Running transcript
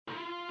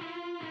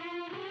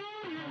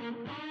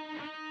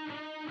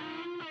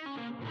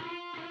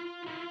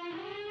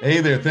Hey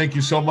there. Thank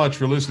you so much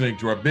for listening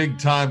to our Big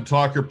Time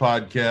Talker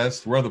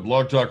podcast. We're on the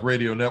Blog Talk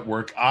Radio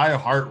Network,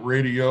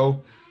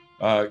 iHeartRadio,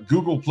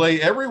 Google Play,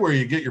 everywhere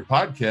you get your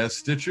podcasts.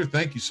 Stitcher,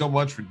 thank you so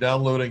much for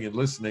downloading and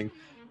listening.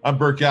 I'm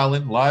Burke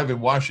Allen, live in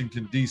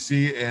Washington,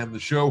 D.C., and the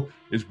show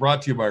is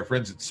brought to you by our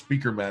friends at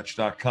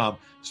SpeakerMatch.com.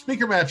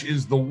 SpeakerMatch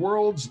is the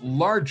world's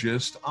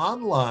largest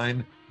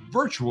online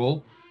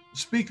virtual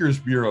speakers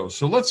bureau.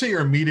 So let's say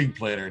you're a meeting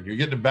planner and you're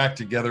getting it back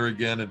together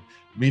again, and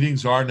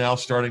meetings are now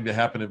starting to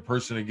happen in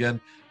person again.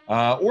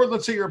 Or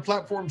let's say you're a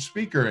platform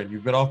speaker and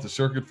you've been off the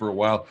circuit for a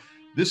while.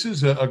 This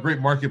is a great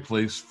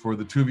marketplace for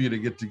the two of you to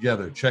get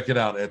together. Check it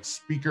out at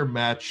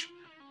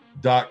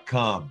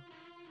speakermatch.com.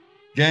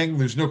 Gang,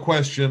 there's no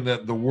question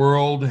that the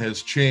world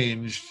has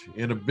changed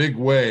in a big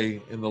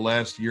way in the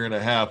last year and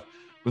a half,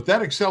 but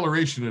that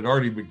acceleration had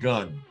already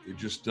begun. It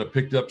just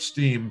picked up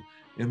steam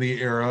in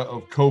the era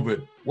of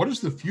COVID. What does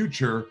the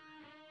future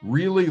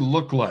really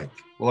look like?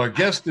 Well, our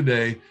guest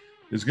today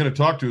is going to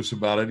talk to us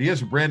about it. He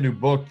has a brand new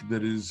book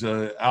that is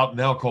out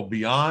now called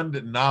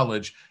Beyond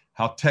Knowledge,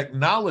 How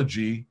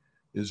Technology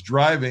is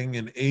Driving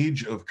an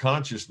Age of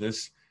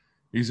Consciousness.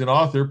 He's an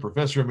author,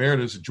 professor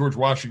emeritus at George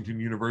Washington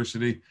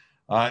University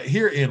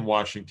here in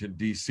Washington,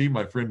 D.C.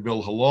 My friend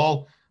Bill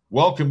Halal,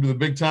 welcome to the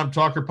Big Time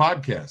Talker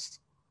podcast.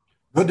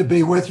 Good to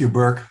be with you,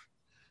 Burke.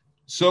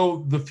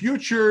 So the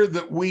future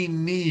that we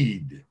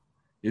need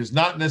is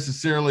not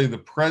necessarily the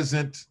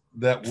present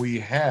that we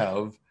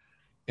have.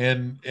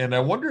 And I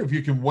wonder if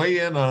you can weigh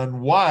in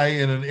on why,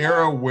 in an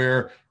era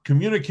where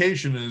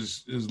communication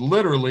is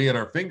literally at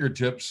our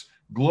fingertips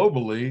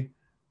globally,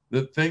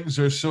 that things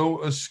are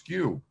so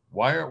askew.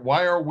 Why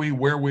are we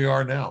where we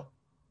are now?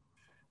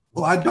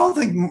 Well, I don't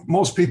think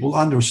most people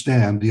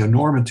understand the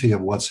enormity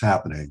of what's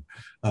happening.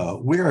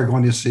 We are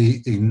going to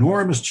see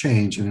enormous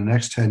change in the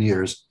next 10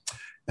 years,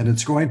 and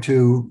it's going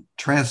to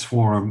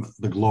transform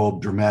the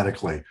globe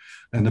dramatically.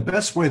 And the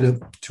best way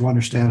to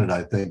understand it,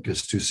 I think,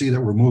 is to see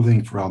that we're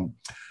moving from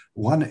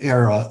one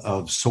era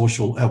of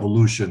social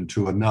evolution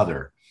to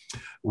another.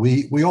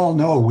 We all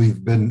know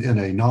we've been in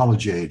a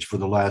knowledge age for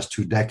the last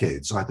 2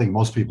 decades. I think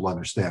most people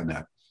understand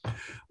that.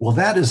 Well,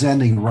 that is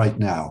ending right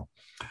now.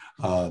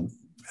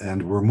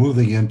 And we're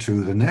moving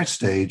into the next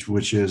stage,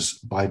 which is,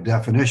 by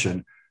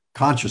definition,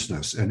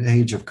 consciousness, an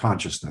age of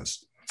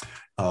consciousness.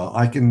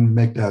 I can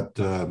make that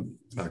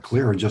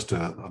clear in just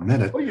a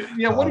minute.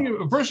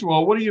 First of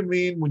all, what do you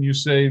mean when you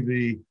say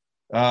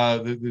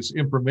this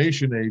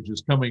information age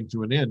is coming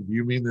to an end? Do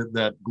you mean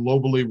that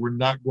globally we're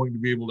not going to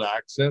be able to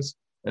access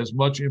as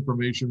much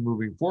information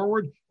moving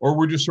forward, or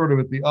we're just sort of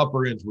at the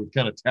upper ends, we've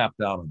kind of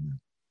tapped out on that?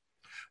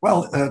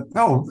 Well,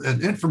 no,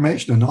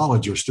 information and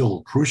knowledge are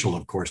still crucial,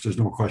 of course. There's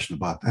no question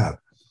about that.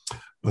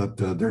 But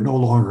they're no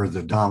longer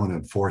the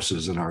dominant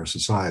forces in our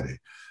society.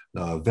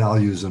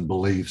 Values and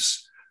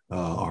beliefs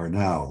are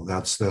now.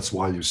 That's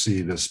why you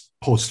see this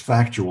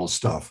post-factual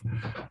stuff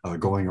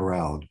going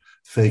around,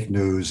 fake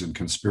news and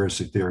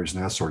conspiracy theories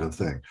and that sort of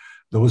thing.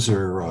 Those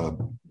are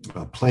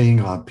playing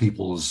on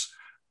people's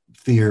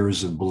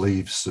fears and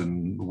beliefs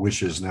and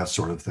wishes and that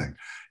sort of thing.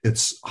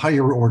 It's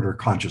higher order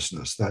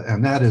consciousness,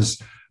 that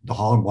is the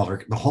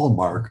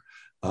hallmark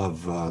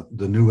of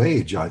the new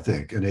age, I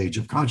think, an age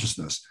of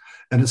consciousness.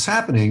 And it's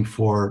happening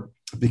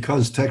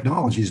because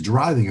technology is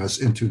driving us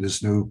into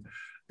this new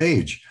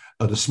age.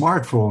 The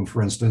smartphone,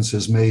 for instance,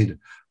 has made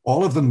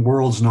all of the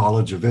world's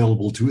knowledge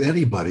available to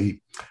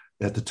anybody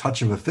at the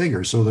touch of a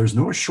finger. So there's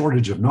no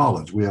shortage of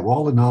knowledge. We have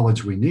all the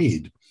knowledge we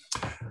need.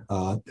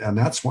 And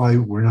that's why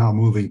we're now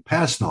moving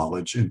past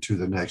knowledge into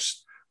the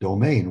next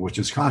domain, which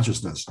is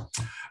consciousness.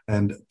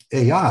 And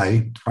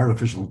AI,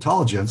 artificial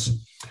intelligence,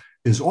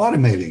 is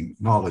automating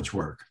knowledge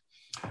work,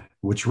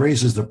 which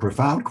raises the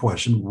profound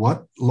question,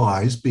 what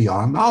lies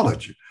beyond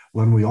knowledge?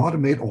 When we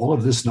automate all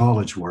of this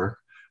knowledge work,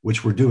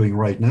 which we're doing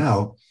right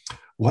now,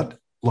 what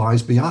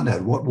lies beyond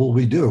that? What will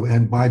we do?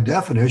 And by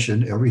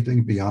definition,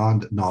 everything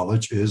beyond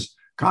knowledge is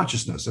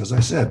consciousness. As I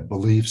said,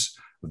 beliefs,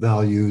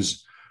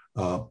 values,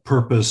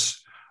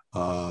 purpose,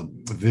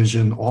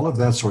 vision, all of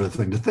that sort of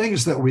thing. The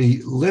things that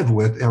we live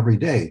with every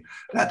day,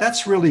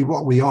 that's really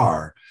what we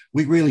are.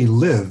 We really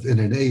live in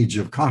an age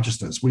of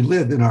consciousness. We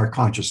live in our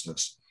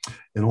consciousness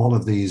in all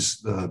of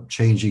these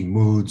changing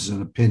moods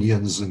and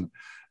opinions and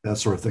that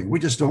sort of thing. We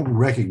just don't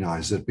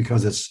recognize it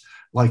because it's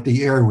like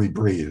the air we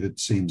breathe. It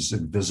seems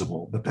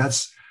invisible, but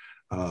that's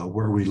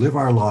where we live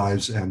our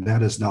lives, and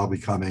that is now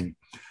becoming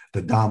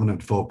the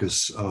dominant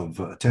focus of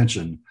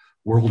attention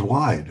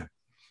worldwide,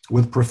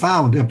 with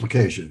profound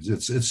implications.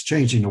 It's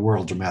changing the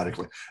world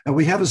dramatically. And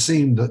we haven't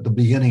seen the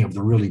beginning of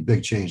the really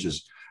big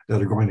changes that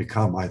are going to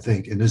come, I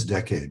think, in this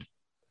decade.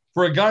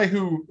 For a guy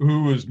who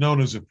is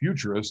known as a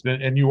futurist,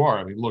 and you are,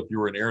 I mean, look, you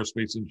were an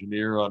aerospace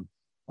engineer on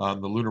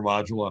the lunar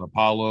module on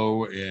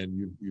Apollo, and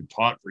you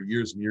taught for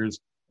years and years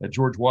at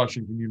George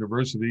Washington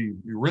University.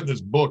 You written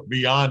this book,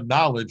 Beyond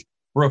Knowledge.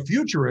 For a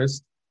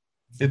futurist,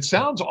 it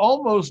sounds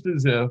almost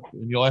as if,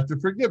 and you'll have to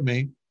forgive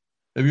me,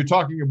 if you're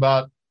talking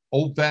about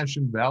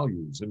old-fashioned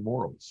values and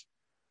morals.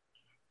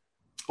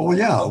 Oh,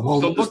 yeah.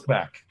 Well, so look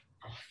back.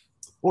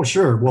 Oh,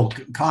 sure. Well,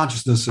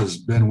 consciousness has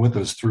been with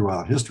us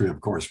throughout history. Of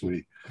course,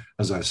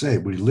 as I say,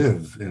 we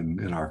live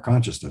in our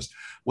consciousness.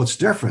 What's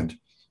different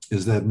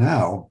is that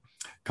now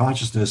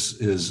consciousness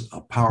is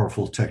a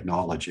powerful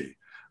technology.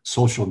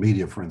 Social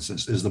media, for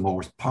instance, is the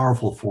most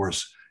powerful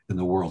force in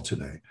the world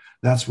today.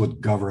 That's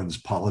what governs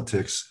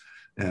politics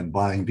and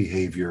buying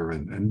behavior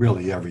and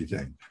really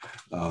everything.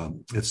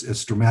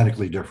 It's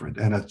dramatically different.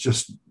 And it's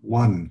just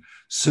one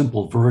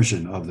simple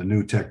version of the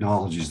new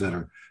technologies that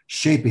are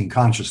shaping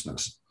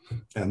consciousness.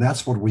 And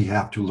that's what we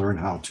have to learn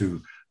how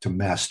to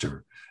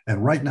master.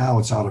 And right now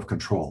it's out of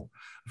control.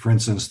 For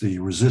instance, the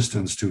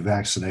resistance to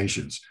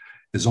vaccinations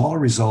is all a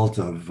result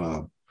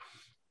of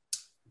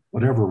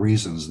whatever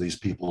reasons these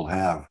people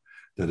have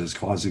that is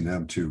causing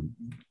them to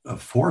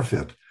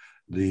forfeit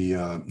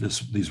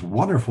these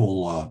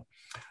wonderful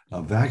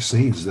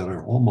vaccines that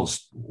are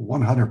almost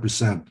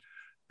 100%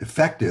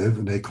 effective,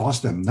 and they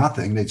cost them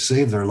nothing. They'd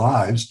save their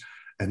lives,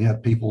 and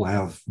yet people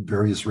have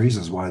various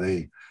reasons why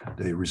they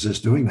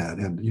resist doing that.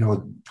 And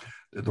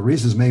the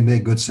reasons may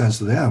make good sense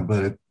to them,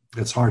 but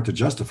it's hard to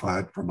justify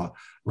it from a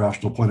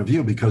rational point of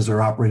view because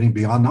they're operating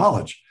beyond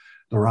knowledge.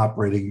 They're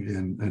operating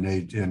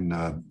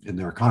in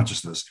their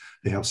consciousness.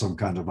 They have some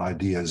kind of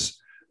ideas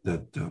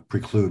that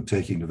preclude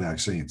taking the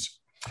vaccines.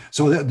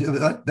 So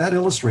that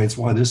illustrates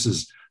why this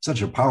is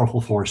such a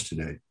powerful force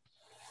today.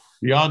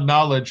 Beyond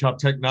Knowledge, How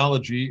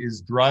Technology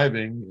is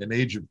Driving an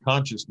Age of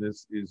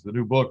Consciousness is the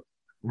new book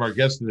from our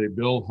guest today,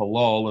 Bill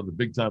Halal, on the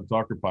Big Time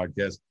Talker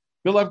podcast.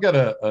 Bill, I've got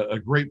a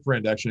great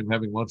friend, actually, I'm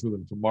having lunch with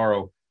him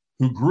tomorrow,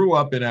 who grew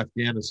up in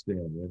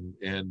Afghanistan.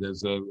 And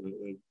as a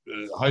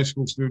high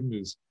school student,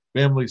 his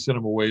family sent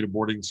him away to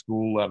boarding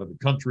school out of the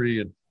country.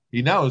 And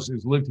he now has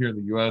lived here in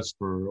the U.S.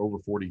 for over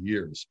 40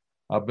 years,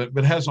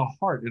 but has a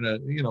heart and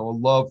a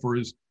love for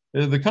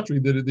the country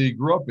that he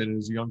grew up in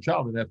as a young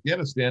child in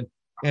Afghanistan.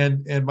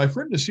 And my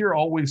friend Nasir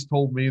always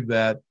told me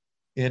that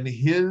in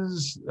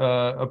his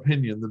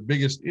opinion, the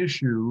biggest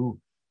issue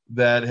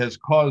that has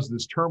caused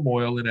this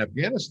turmoil in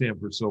Afghanistan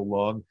for so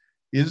long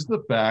is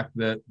the fact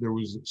that there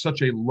was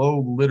such a low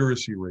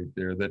literacy rate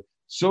there, that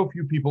so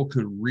few people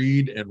could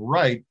read and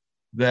write,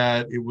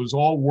 that it was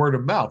all word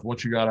of mouth.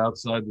 Once you got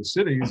outside the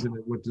cities and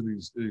it went to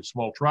these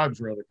small tribes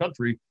around the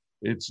country,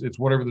 it's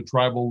whatever the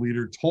tribal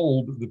leader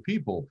told the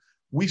people.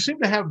 We seem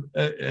to have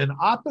an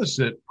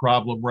opposite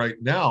problem right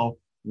now,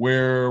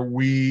 where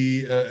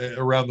we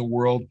around the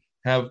world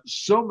have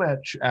so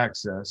much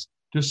access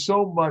to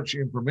so much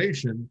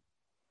information,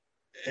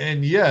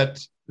 and yet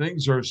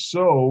things are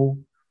so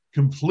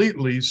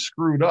completely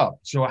screwed up.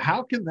 So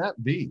how can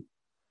that be?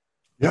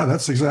 Yeah,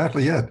 that's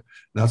exactly it.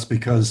 That's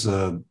because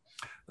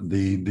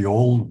the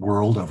old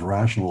world of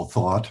rational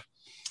thought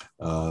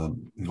no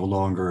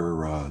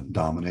longer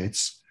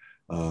dominates.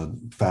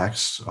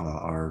 Facts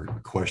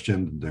are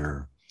questioned.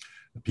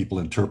 People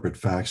interpret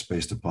facts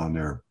based upon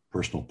their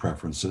personal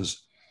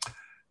preferences.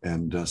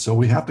 And so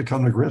we have to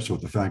come to grips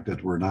with the fact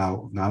that we're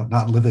now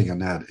not living in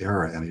that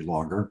era any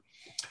longer.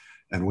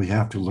 And we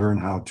have to learn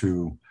how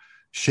to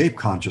shape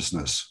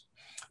consciousness.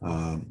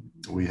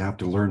 We have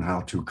to learn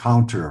how to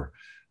counter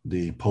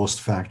the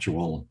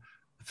post-factual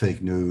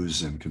fake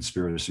news and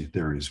conspiracy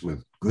theories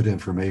with good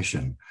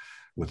information,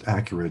 with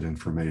accurate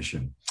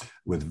information,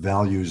 with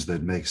values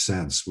that make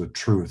sense, with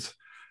truth.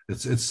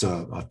 It's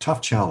a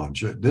tough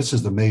challenge. This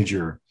is the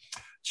major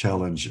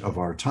challenge of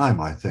our time,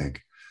 I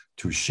think,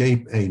 to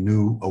shape a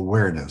new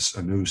awareness,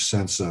 a new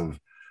sense of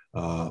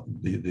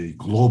the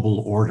global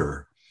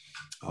order,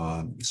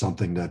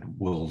 something that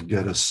will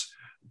get us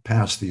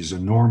past these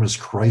enormous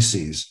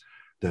crises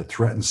that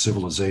threaten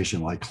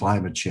civilization, like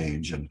climate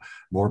change and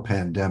more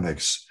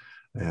pandemics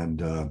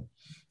and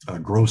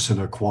gross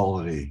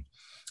inequality,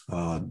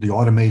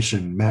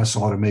 the mass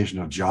automation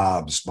of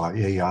jobs by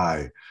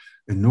AI,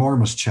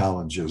 enormous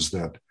challenges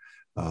that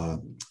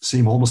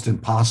seem almost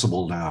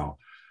impossible now.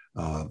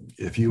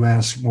 If you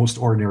ask most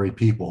ordinary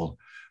people,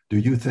 do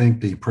you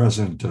think the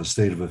present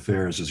state of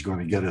affairs is going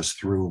to get us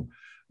through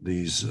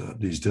these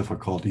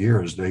difficult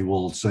years? They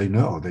will say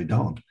no, they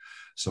don't.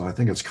 So I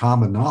think it's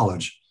common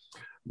knowledge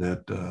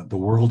that the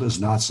world is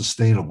not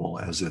sustainable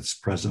as it's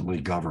presently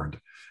governed,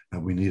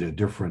 and we need a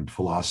different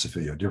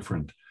philosophy, a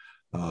different,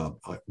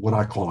 what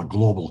I call a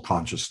global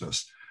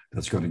consciousness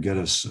that's going to get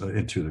us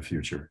into the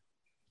future.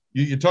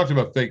 You talked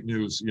about fake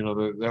news.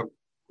 That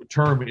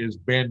term is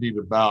bandied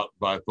about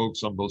by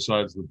folks on both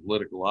sides of the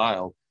political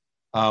aisle.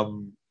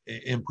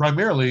 And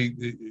primarily,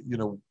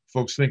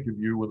 folks think of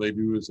you when they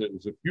do as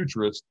a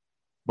futurist.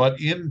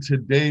 But in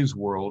today's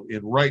world,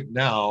 in right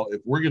now,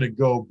 if we're going to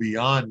go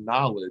beyond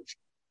knowledge,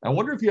 I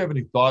wonder if you have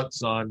any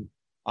thoughts on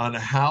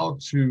how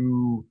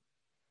to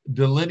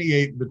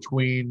delineate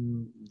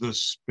between the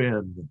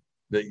spin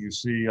that you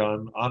see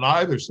on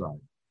either side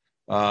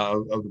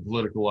of the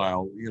political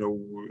aisle.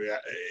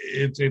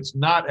 It's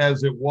not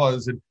as it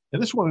was, and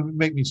this one would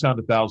make me sound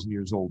 1,000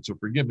 years old, so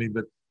forgive me,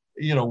 but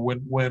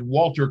when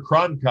Walter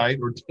Cronkite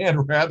or Dan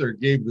Rather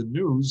gave the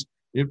news,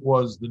 it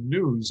was the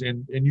news,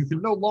 and you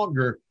can no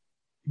longer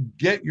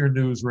get your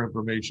news or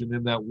information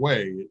in that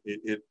way.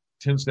 It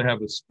tends to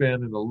have a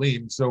spin and a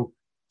lean. So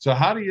So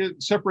how do you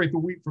separate the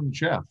wheat from the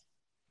chaff?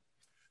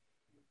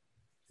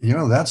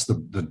 That's the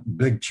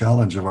big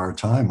challenge of our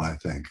time, I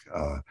think.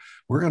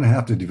 We're going to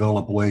have to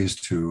develop ways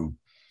to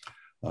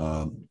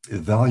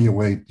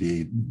evaluate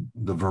the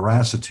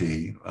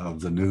veracity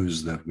of the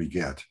news that we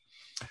get.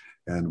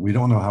 And we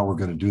don't know how we're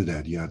going to do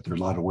that yet. There are a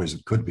lot of ways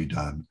it could be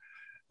done.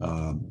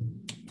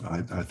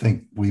 I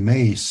think we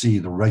may see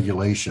the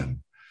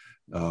regulation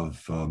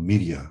of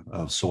media,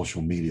 of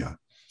social media,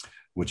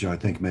 which I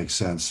think makes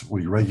sense.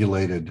 We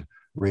regulated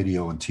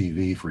radio and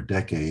TV for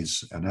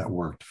decades, and that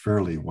worked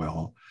fairly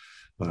well.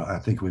 But I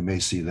think we may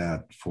see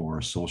that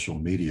for social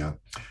media.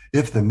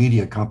 If the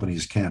media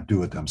companies can't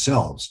do it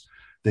themselves,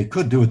 they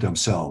could do it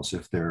themselves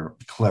if they're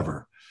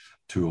clever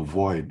to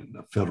avoid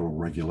federal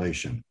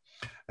regulation.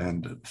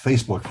 And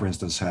Facebook, for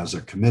instance, has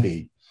a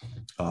committee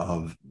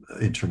of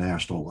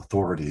international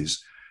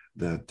authorities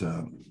that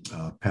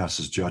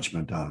passes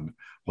judgment on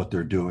what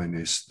they're doing.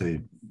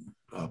 They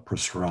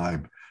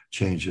prescribe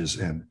changes,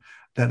 and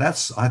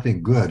that's, I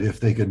think, good if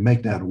they can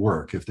make that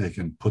work, if they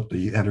can put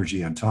the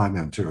energy and time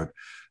into it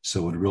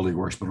so it really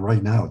works. But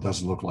right now, it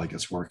doesn't look like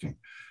it's working.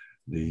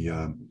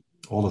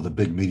 All of the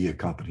big media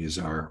companies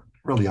are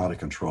really out of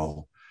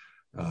control.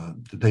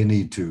 They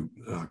need to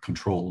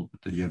control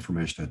the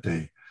information that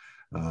they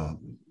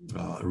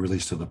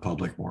release to the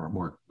public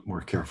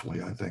more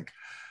carefully, I think.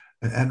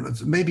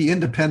 And maybe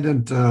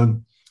independent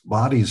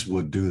bodies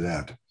would do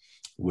that,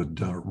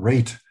 would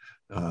rate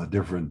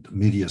different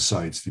media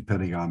sites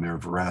depending on their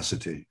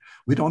veracity.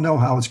 We don't know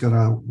how it's going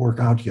to work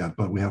out yet,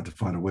 but we have to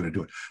find a way to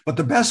do it. But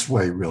the best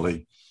way,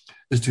 really,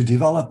 is to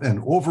develop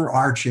an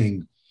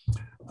overarching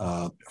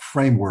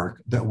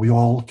framework that we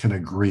all can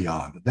agree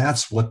on.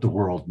 That's what the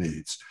world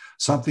needs.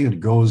 Something that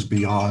goes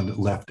beyond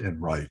left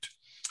and right.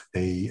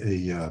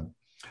 A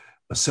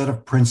set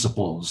of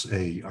principles,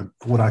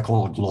 what I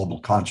call a global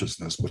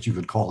consciousness, but you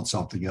could call it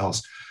something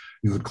else.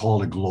 You could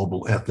call it a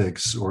global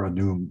ethics or a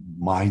new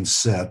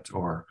mindset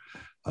or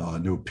a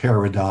new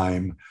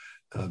paradigm.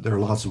 There are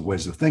lots of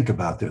ways to think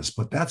about this,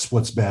 but that's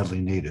what's badly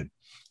needed.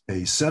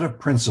 A set of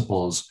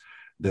principles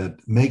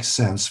that makes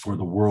sense for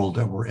the world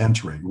that we're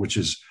entering, which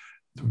is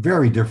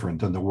very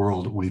different than the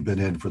world we've been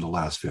in for the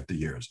last 50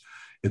 years.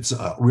 It's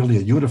really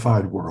a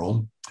unified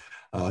world.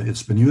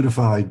 It's been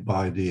unified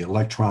by the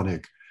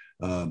electronic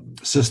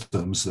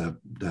systems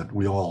that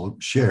we all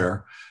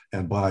share,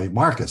 and by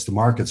markets. The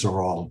markets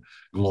are all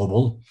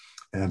global,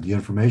 and the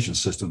information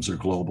systems are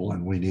global,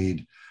 and we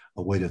need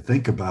a way to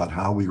think about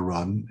how we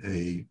run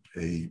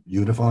a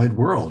unified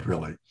world,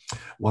 really.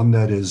 One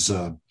that is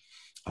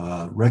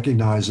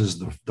recognizes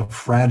the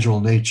fragile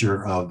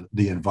nature of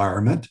the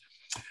environment,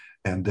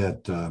 and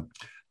that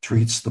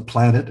treats the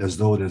planet as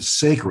though it is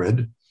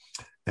sacred,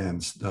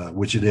 and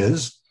which it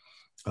is.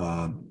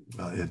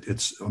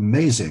 It's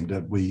amazing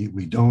that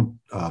we don't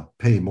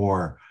pay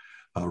more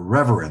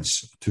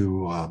reverence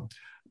to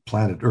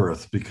planet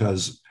Earth,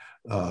 because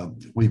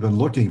we've been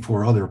looking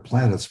for other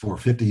planets for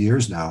 50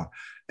 years now,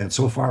 and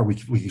so far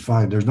we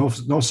find there's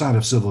no sign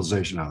of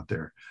civilization out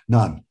there,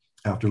 none,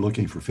 after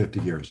looking for 50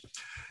 years.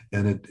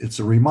 And it's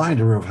a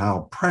reminder of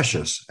how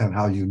precious and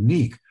how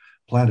unique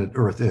planet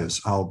Earth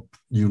is, how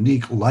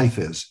unique life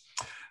is.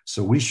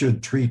 So we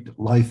should treat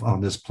life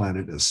on this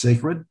planet as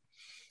sacred.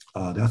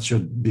 That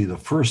should be the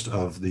first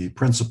of the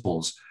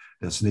principles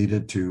that's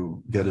needed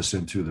to get us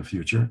into the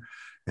future.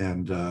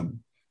 And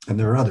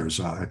there are others.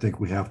 I think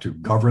we have to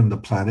govern the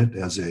planet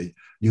as a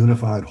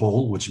unified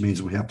whole, which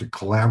means we have to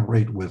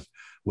collaborate with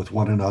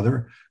one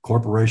another.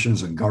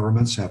 Corporations and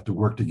governments have to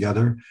work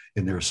together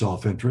in their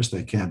self-interest.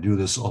 They can't do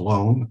this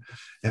alone.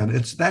 And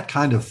it's that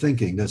kind of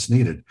thinking that's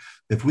needed.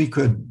 If we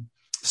could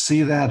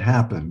see that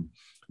happen,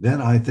 then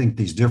I think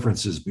these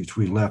differences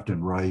between left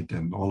and right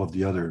and all of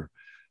the other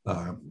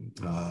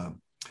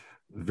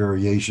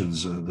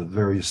variations, the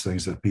various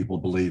things that people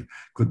believe,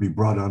 could be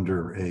brought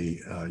under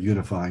a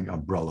unifying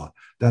umbrella.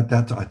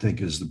 That I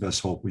think is the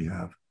best hope we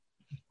have.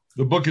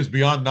 The book is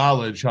Beyond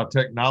Knowledge: How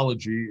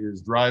Technology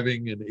is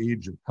Driving an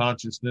Age of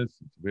Consciousness.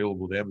 It's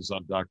available at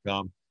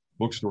Amazon.com,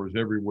 bookstores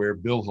everywhere.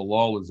 Bill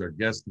Halal is our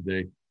guest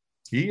today.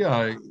 He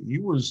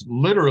was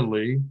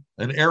literally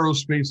an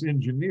aerospace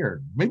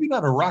engineer, maybe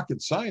not a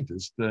rocket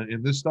scientist,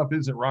 and this stuff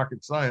isn't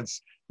rocket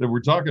science that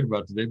we're talking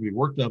about today, but he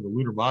worked on the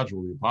lunar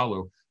module, the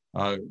Apollo,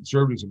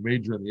 served as a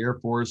major in the Air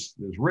Force,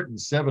 has written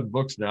 7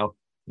 books now,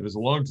 and is a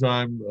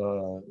longtime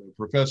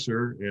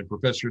professor and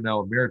professor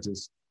now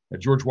emeritus at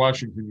George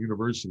Washington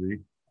University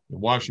in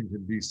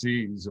Washington,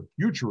 D.C. He's a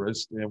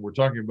futurist, and we're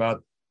talking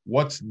about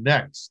what's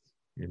next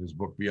in his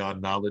book,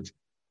 Beyond Knowledge.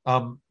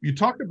 You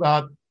talked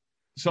about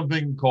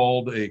something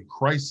called a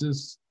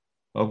crisis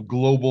of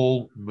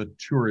global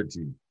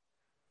maturity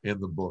in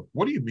the book.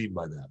 What do you mean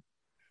by that?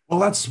 Well,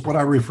 that's what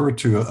I referred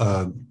to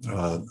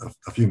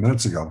a few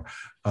minutes ago.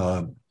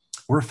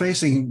 We're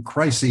facing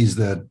crises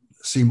that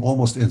seem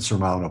almost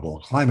insurmountable.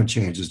 Climate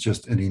change is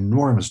just an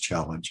enormous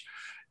challenge,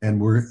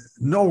 and we're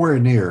nowhere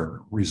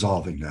near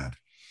resolving that.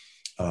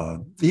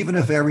 Even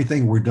if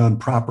everything were done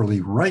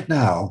properly right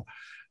now,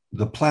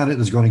 the planet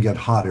is going to get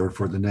hotter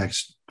for the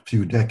next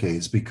few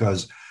decades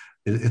because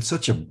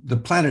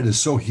The planet is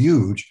so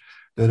huge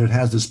that it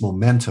has this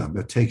momentum.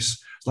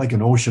 It's like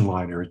an ocean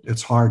liner.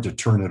 It's hard to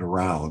turn it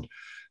around.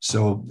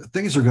 So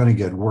things are going to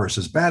get worse.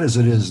 As bad as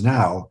it is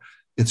now,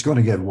 it's going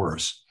to get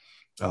worse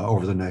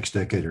over the next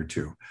decade or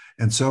two.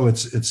 And so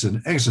it's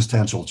an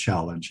existential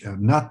challenge,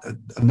 and not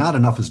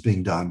enough is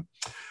being done.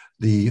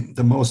 The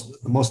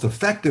most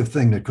effective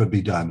thing that could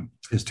be done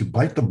is to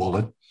bite the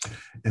bullet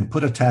and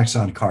put a tax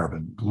on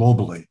carbon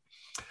globally.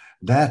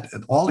 That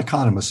all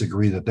economists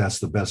agree that that's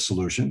the best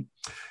solution.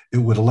 It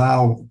would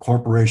allow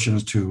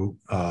corporations to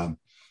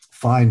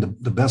find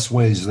the best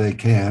ways they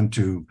can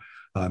to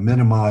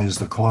minimize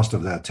the cost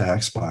of that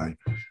tax by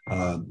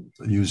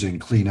using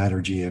clean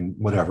energy and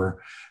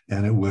whatever.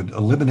 And it would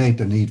eliminate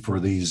the need for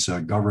these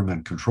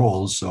government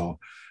controls. So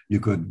you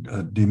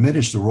could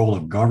diminish the role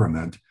of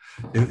government.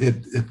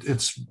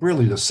 It's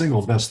really the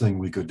single best thing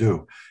we could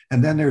do.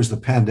 And then there's the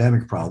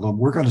pandemic problem.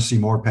 We're going to see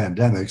more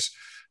pandemics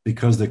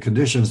because the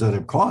conditions that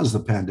have caused the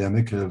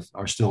pandemic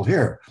are still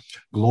here.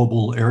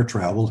 Global air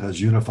travel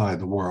has unified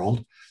the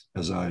world.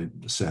 As I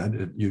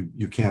said,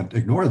 you can't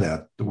ignore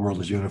that. The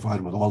world is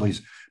unified with all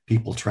these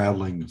people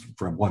traveling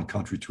from one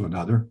country to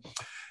another.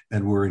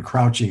 And we're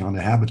encroaching on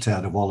the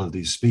habitat of all of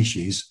these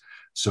species.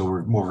 So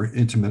we're more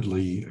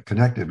intimately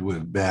connected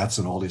with bats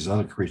and all these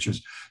other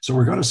creatures. So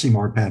we're going to see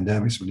more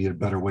pandemics. We need a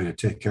better way to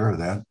take care of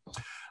that.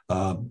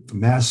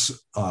 Mass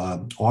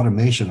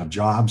automation of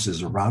jobs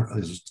is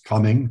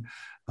coming.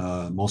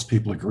 Most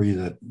people agree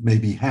that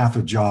maybe half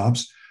of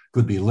jobs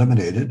could be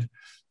eliminated,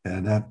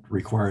 and that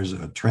requires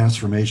a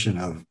transformation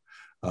of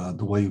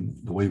the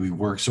way we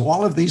work. So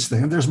all of these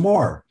things, there's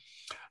more.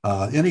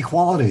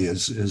 Inequality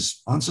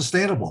is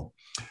unsustainable.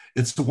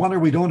 It's the wonder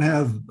we don't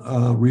have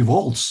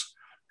revolts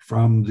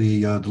from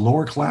the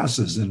lower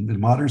classes in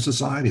modern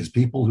societies,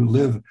 people who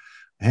live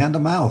hand to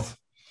mouth.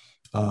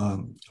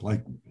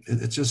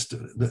 It's just,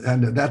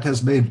 and that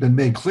has been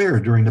made clear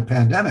during the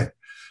pandemic,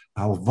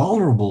 how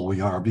vulnerable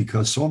we are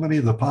because so many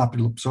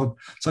of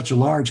such a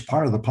large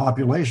part of the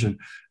population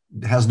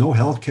has no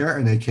health care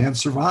and they can't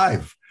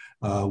survive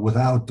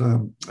without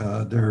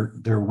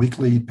their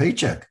weekly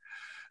paycheck.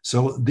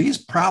 So these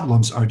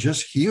problems are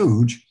just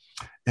huge,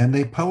 and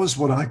they pose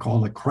what I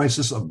call a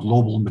crisis of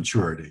global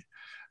maturity.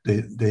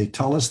 They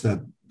tell us that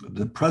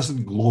the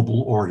present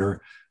global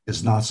order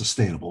is not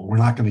sustainable. We're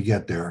not going to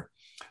get there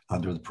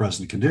under the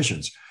present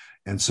conditions.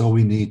 And so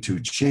we need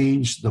to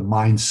change the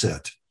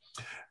mindset.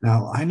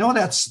 Now, I know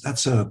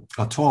that's a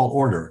tall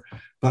order,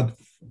 but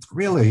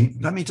really,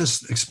 let me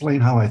just explain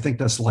how I think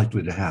that's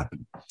likely to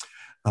happen.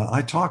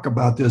 I talk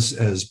about this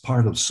as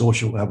part of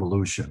social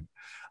evolution.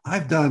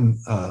 I've done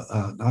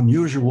an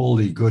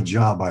unusually good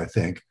job, I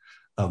think,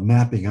 of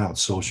mapping out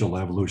social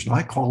evolution.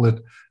 I call it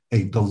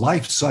the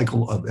life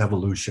cycle of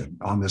evolution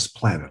on this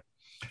planet.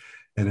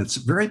 And it's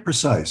very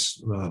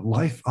precise.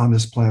 Life on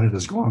this planet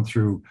has gone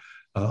through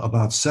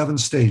about 7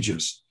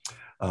 stages.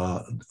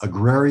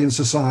 Agrarian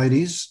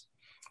societies,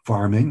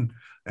 farming,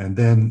 and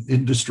then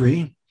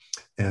industry,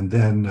 and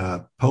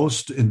then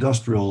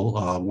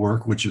post-industrial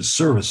work, which is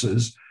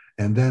services,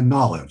 and then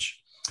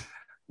knowledge.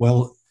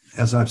 Well,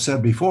 as I've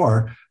said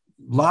before,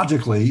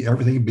 logically,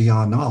 everything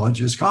beyond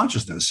knowledge is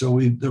consciousness. So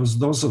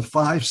those are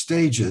 5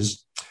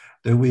 stages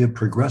that we have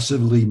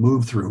progressively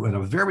moved through in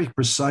a very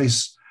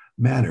precise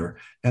manner,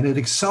 and it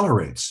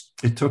accelerates.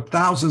 It took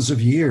thousands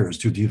of years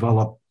to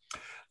develop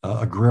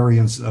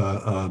agrarian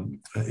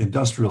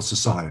industrial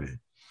society.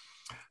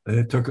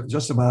 It took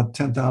just about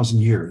 10,000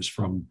 years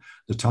from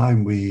the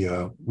time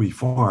we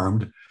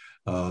farmed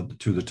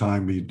to the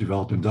time we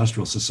developed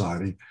industrial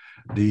society.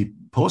 The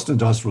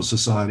post-industrial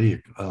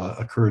society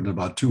occurred in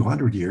about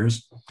 200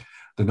 years.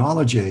 The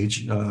knowledge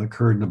age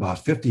occurred in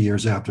about 50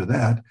 years after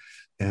that.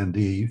 And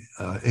the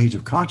age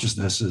of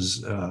consciousness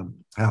is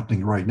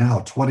happening right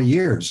now, 20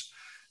 years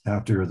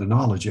after the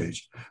knowledge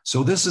age.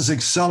 So this is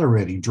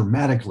accelerating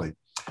dramatically.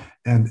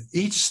 And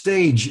each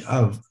stage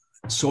of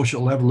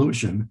social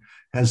evolution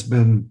has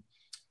been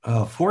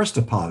forced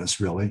upon us,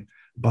 really,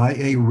 by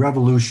a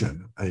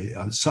revolution,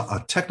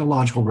 a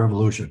technological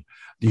revolution,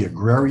 the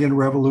agrarian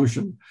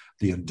revolution,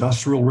 the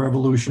industrial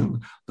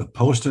revolution, the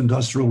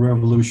post-industrial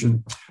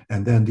revolution,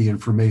 and then the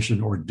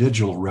information or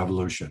digital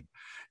revolution.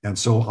 And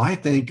so I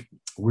think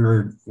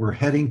we're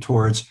heading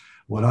towards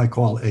what I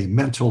call a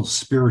mental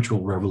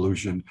spiritual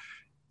revolution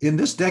in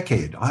this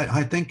decade.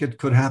 I think it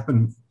could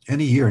happen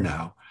any year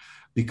now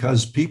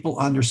because people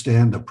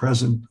understand the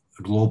present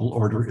global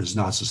order is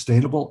not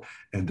sustainable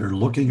and they're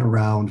looking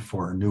around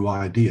for new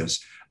ideas.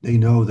 They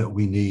know that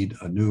we need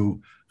a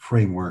new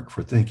framework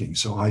for thinking.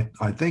 So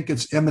I think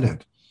it's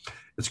imminent.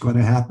 It's going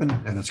to happen,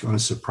 and it's going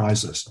to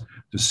surprise us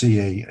to see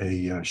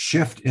a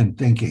shift in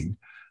thinking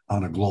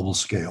on a global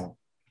scale.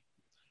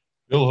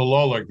 Bill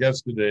Halal, our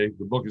guest today.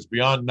 The book is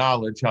Beyond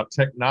Knowledge, How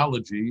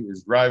Technology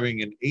is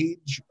Driving an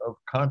Age of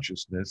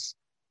Consciousness.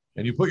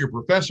 And you put your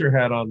professor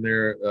hat on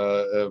there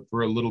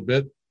for a little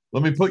bit.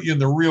 Let me put you in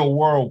the real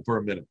world for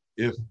a minute.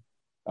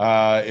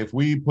 If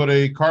we put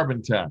a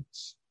carbon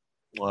tax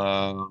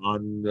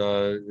on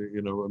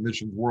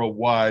emissions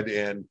worldwide,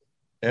 and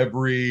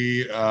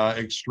every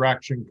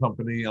extraction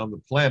company on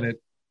the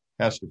planet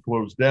has to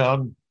close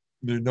down.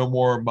 There's no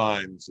more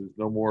mines. There's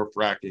no more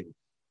fracking.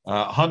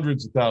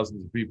 Hundreds of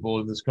thousands of people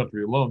in this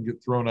country alone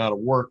get thrown out of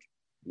work.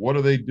 What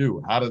do they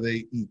do? How do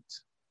they eat?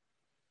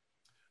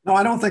 No,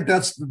 I don't think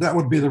that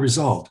would be the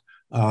result.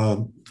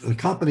 The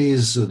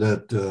companies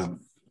that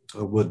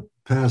would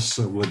pass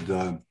would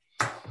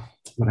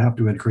have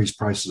to increase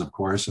prices, of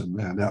course,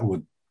 and that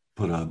would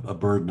put a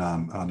burden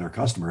on their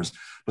customers.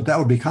 But that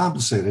would be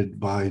compensated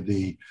by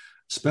the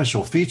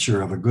special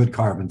feature of a good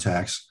carbon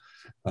tax,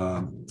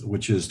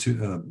 which is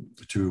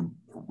to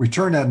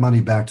return that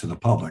money back to the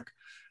public.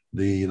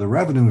 The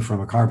revenue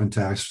from a carbon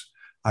tax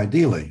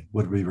ideally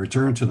would be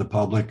returned to the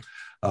public.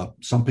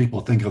 Some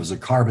people think of as a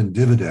carbon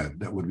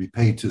dividend that would be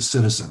paid to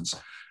citizens,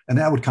 and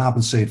that would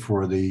compensate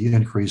for the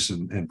increase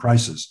in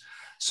prices.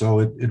 So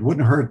it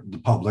wouldn't hurt the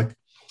public.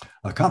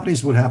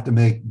 Companies would have to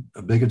make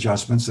big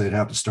adjustments. They'd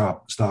have to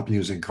stop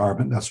using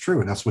carbon. That's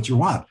true, and that's what you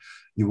want.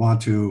 You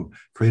want to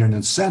create an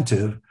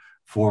incentive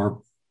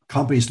for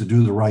companies to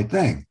do the right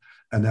thing,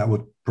 and that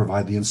would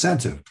provide the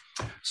incentive.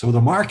 So the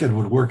market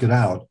would work it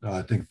out,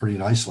 I think, pretty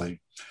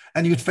nicely.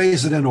 And you'd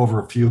phase it in over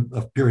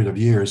a period of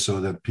years so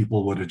that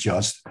people would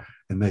adjust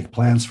and make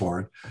plans for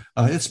it.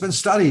 It's been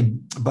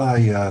studied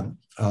by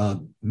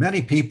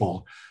many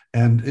people,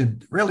 and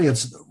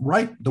it's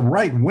the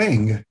right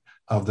wing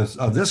of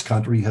this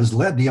country has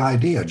led the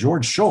idea.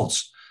 George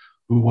Shultz,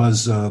 who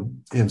was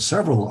in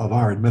several of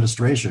our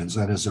administrations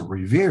and is a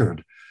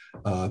revered,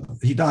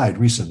 he died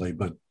recently,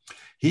 but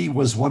he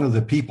was one of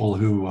the people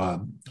who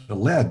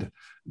led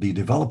the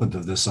development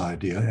of this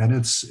idea. And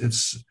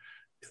it's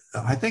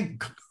I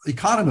think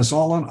economists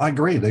I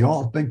agree, they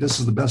all think this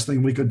is the best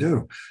thing we could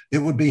do. It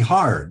would be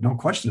hard, no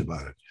question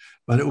about it,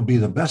 but it would be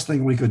the best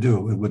thing we could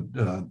do. It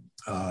would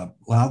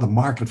allow the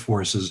market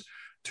forces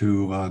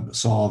to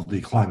solve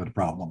the climate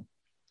problem.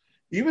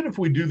 Even if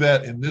we do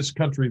that in this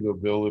country, though,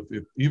 Bill,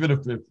 even if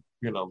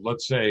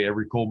let's say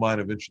every coal mine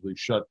eventually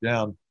shut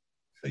down,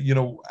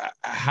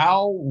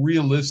 how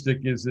realistic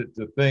is it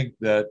to think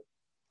that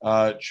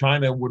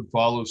China would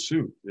follow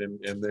suit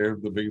and they're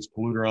the biggest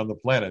polluter on the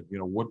planet?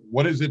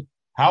 What is it?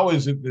 How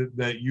is it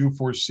that you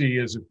foresee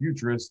as a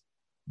futurist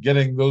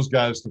getting those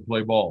guys to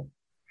play ball?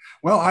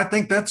 Well, I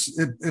think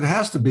it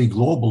has to be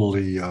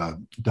globally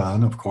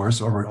done, of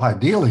course, or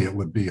ideally it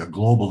would be a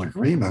global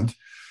agreement.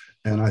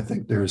 And I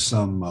think there's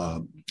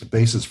some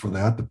basis for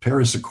that. The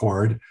Paris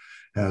Accord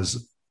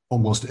has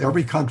almost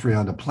every country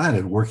on the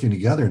planet working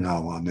together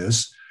now on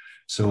this.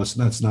 So it's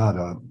not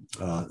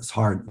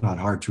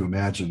hard to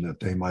imagine that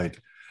they might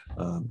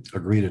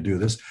agree to do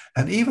this.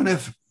 And even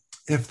if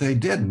they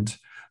didn't,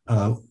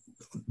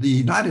 the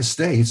United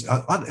States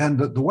and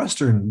the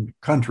Western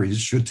countries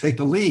should take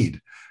the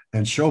lead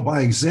and show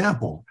by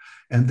example.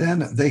 And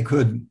then they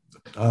could,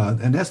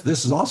 and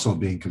this is also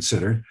being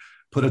considered,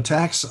 put a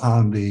tax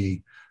on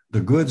the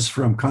goods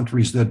from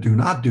countries that do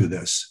not do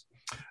this,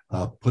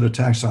 put a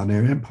tax on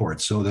their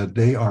imports so that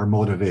they are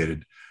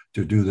motivated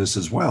to do this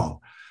as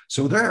well.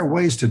 So there are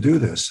ways to do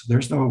this.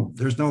 There's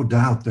no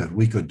doubt that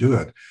we could do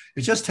it.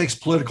 It just takes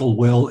political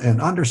will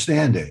and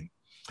understanding.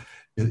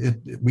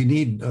 We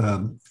need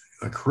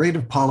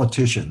creative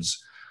politicians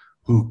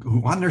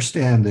who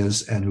understand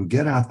this and who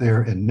get out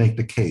there and make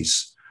the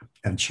case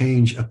and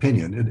change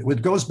opinion.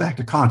 It goes back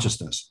to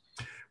consciousness.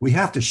 We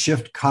have to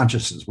shift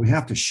consciousness. We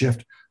have to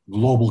shift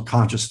global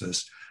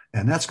consciousness.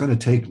 And that's going to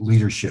take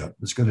leadership.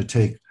 It's going to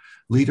take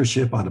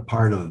leadership on the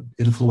part of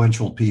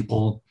influential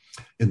people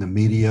in the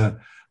media,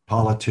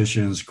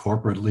 politicians,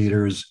 corporate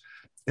leaders,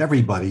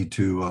 everybody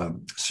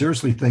to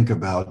seriously think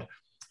about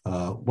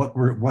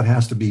what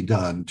has to be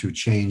done to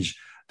change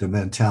the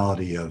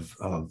mentality of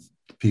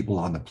people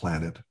on the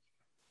planet.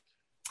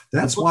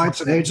 That's why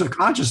it's an age of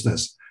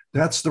consciousness.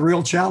 That's the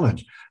real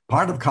challenge.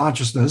 Part of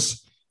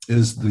consciousness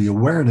is the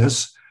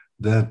awareness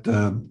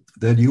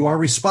that you are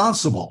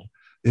responsible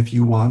if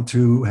you want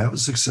to have a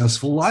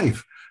successful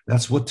life.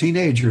 That's what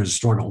teenagers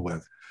struggle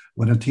with.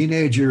 When a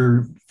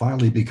teenager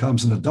finally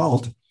becomes an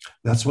adult,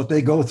 that's what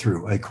they go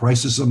through, a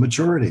crisis of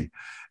maturity.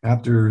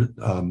 After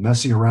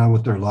messing around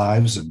with their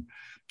lives and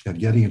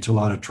getting into a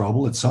lot of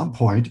trouble, at some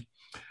point,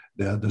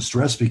 the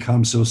stress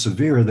becomes so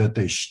severe that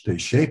they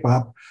shape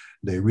up.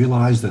 They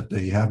realize that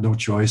they have no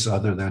choice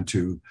other than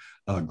to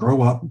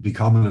grow up,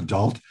 become an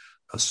adult,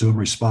 assume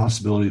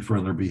responsibility for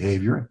their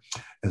behavior,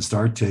 and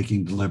start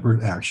taking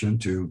deliberate action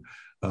to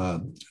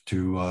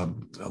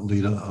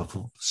lead a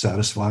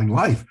satisfying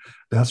life.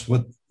 That's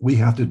what we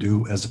have to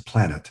do as a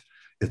planet.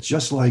 It's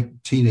just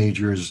like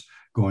teenagers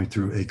going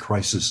through a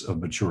crisis of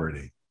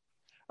maturity.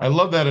 I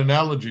love that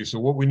analogy. So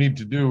what we need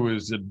to do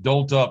is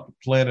adult up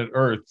planet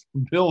Earth.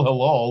 Bill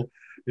Halal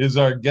is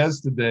our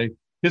guest today.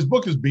 His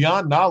book is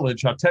Beyond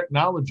Knowledge, How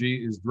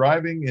Technology is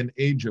Driving an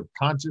Age of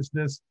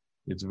Consciousness.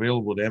 It's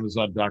available at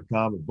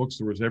Amazon.com and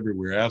bookstores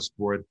everywhere. Ask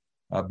for it.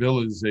 Bill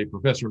is a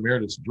professor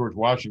emeritus at George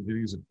Washington.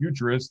 He's a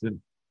futurist.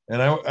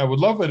 And I would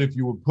love it if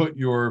you would put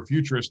your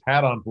futurist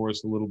hat on for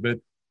us a little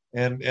bit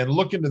and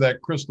look into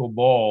that crystal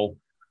ball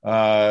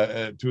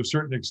to a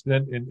certain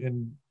extent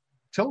and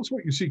tell us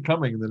what you see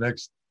coming in the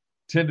next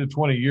 10 to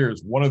 20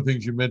 years. One of the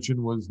things you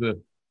mentioned was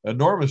the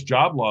enormous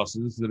job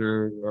losses that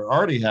are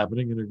already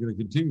happening and are going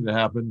to continue to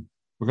happen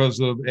because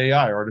of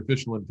AI,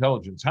 artificial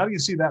intelligence. How do you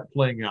see that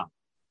playing out?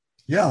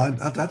 Yeah,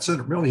 that's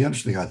really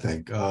interesting, I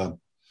think.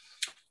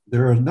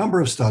 There are a number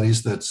of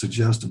studies that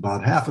suggest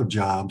about half of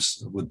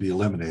jobs would be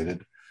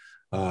eliminated.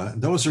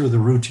 Those are the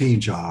routine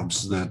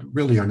jobs that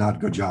really are not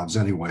good jobs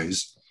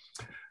anyways.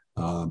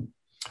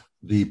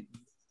 The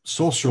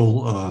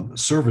social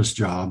service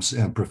jobs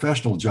and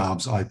professional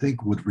jobs, I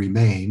think, would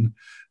remain.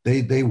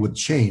 They would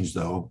change,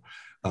 though.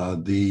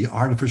 The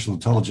artificial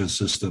intelligence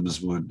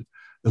systems would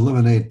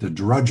eliminate the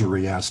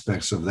drudgery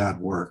aspects of that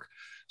work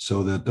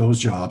so that those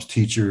jobs,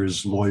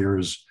 teachers,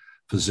 lawyers,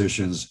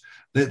 physicians,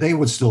 they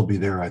would still be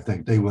there, I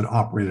think. They would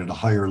operate at a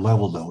higher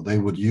level, though. They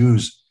would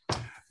use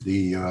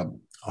the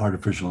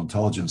artificial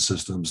intelligence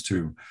systems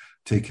to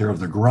take care of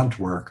the grunt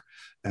work,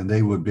 and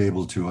they would be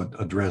able to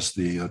address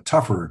the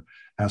tougher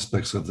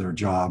aspects of their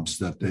jobs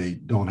that they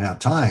don't have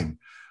time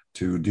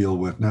to deal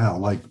with now.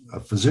 Like a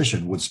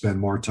physician would spend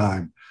more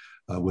time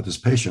with his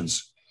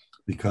patients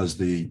because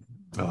the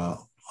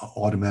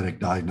automatic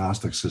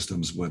diagnostic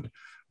systems would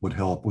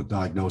help with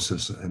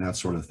diagnosis and that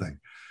sort of thing.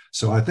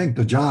 So I think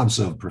the jobs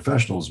of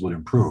professionals would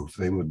improve.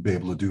 They would be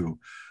able to do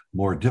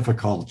more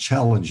difficult,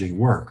 challenging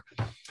work.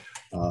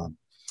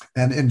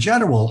 And in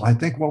general, I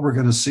think what we're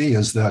going to see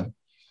is that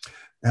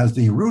as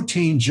the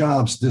routine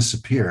jobs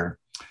disappear,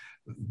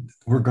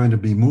 we're going to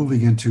be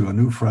moving into a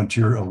new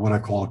frontier of what I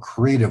call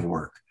creative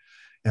work.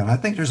 And I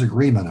think there's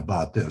agreement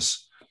about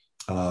this.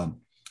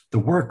 The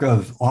work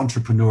of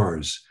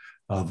entrepreneurs,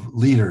 of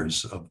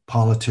leaders, of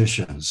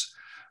politicians,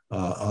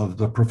 of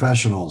the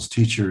professionals,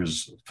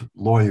 teachers,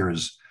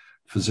 lawyers,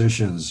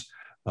 physicians,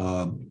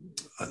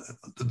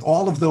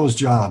 all of those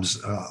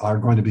jobs are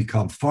going to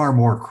become far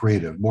more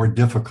creative, more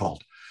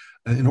difficult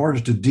in order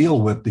to deal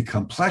with the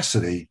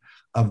complexity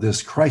of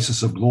this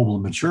crisis of global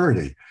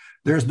maturity.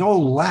 There's no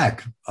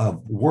lack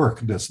of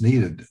work that's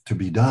needed to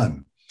be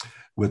done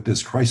with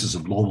this crisis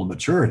of global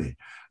maturity.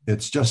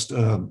 It's just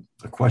a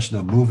question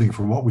of moving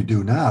from what we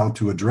do now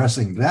to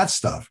addressing that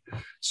stuff.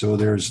 So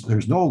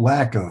there's no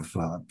lack of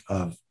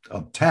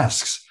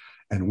tasks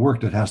and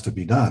work that has to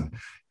be done.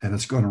 And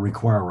it's going to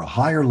require a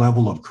higher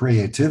level of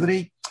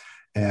creativity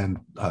and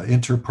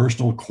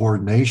interpersonal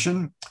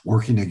coordination,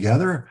 working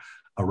together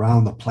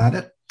around the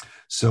planet.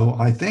 So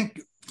I think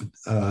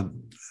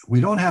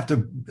we don't have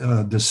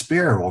to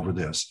despair over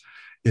this.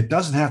 It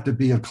doesn't have to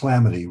be a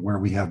calamity where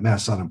we have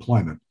mass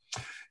unemployment.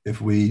 If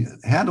we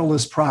handle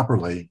this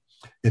properly,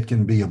 it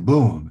can be a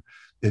boon.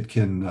 It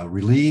can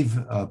relieve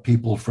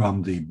people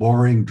from the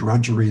boring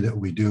drudgery that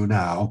we do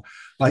now,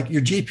 like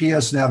your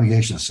GPS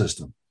navigation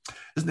system.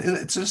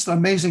 It's just an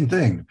amazing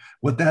thing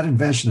what that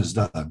invention has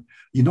done.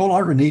 You no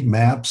longer need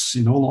maps.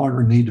 You no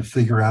longer need to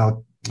figure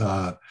out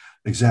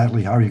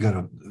exactly how you're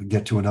going to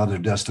get to another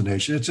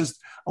destination. It's just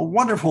a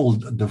wonderful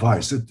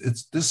device.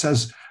 This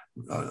has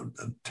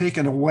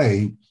taken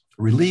away,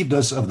 relieved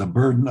us of the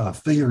burden of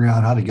figuring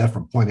out how to get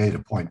from point A to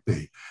point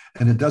B.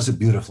 And it does it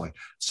beautifully.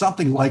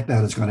 Something like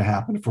that is going to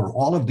happen for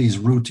all of these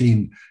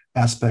routine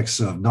aspects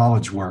of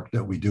knowledge work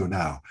that we do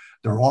now.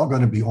 They're all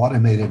going to be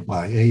automated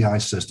by AI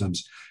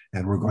systems.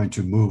 And we're going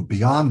to move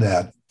beyond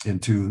that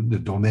into the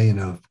domain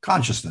of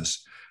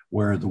consciousness,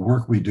 where the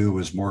work we do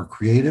is more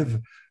creative,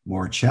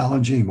 more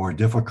challenging, more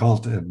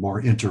difficult, and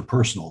more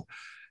interpersonal.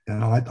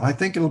 And I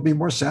think it'll be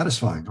more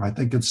satisfying. I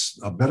think it's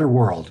a better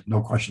world, no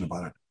question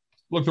about it.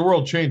 Look, the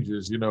world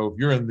changes. You know, if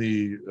you're in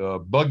the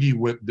buggy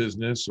whip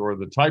business or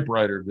the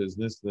typewriter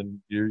business, then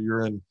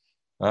you're in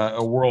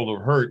a world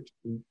of hurt.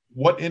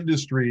 What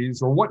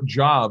industries or what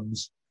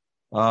jobs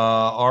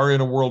are in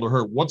a world of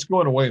hurt? What's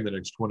going away in the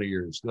next 20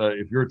 years?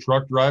 If you're a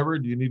truck driver,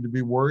 do you need to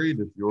be worried?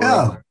 If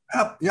you're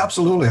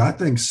absolutely. I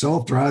think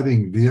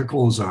self-driving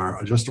vehicles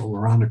are just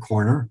around the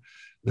corner.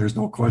 There's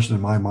no question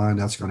in my mind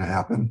that's going to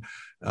happen.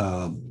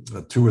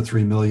 2 or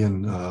 3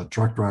 million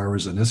truck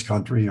drivers in this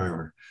country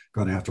are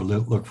going to have to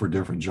look for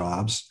different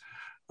jobs.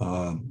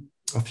 A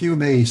few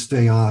may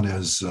stay on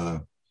as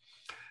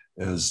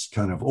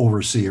kind of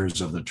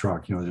overseers of the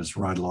truck, just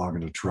ride along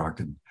in the truck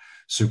and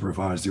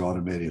supervise the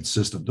automated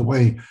system, the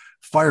way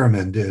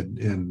firemen did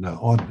in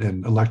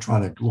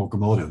electronic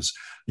locomotives.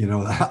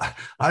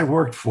 I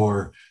worked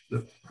for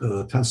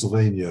the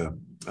Pennsylvania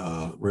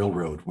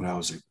Railroad when I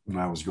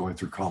was going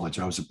through college.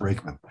 I was a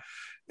brakeman,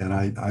 and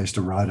I used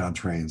to ride on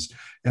trains.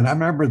 And I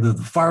remember the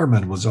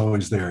fireman was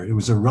always there. It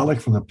was a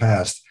relic from the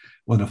past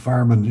when the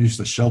fireman used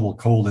to shovel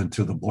coal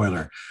into the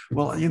boiler.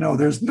 Well,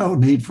 there's no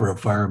need for a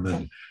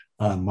fireman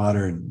on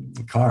modern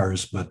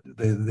cars, but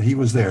he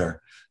was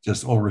there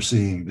just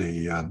overseeing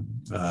the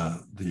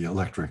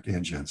electric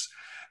engines.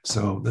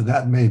 So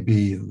that may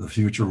be the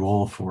future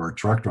role for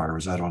truck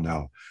drivers. I don't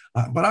know.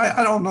 But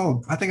I don't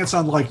know. I think it's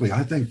unlikely.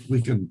 I think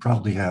we can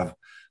probably have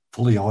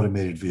fully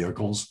automated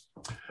vehicles.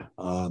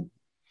 What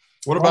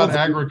about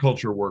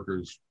agriculture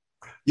workers?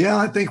 Yeah,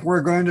 I think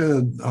we're going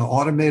to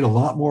automate a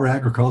lot more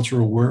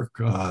agricultural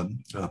work,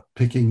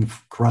 picking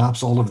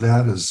crops. All of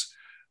that is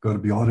going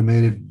to be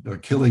automated,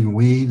 killing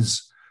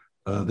weeds,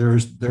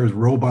 There's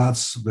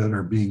robots that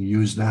are being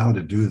used now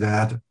to do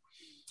that.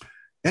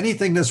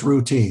 Anything that's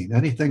routine,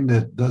 anything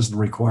that doesn't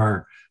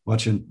require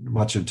much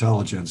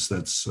intelligence,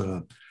 that's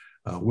a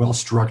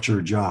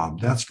well-structured job,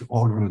 that's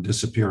all going to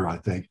disappear, I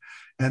think.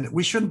 And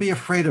we shouldn't be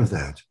afraid of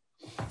that.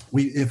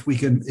 If we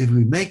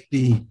make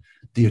the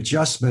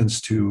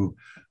adjustments to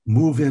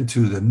move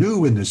into the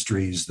new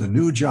industries, the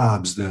new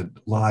jobs that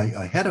lie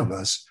ahead of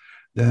us,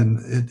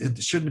 then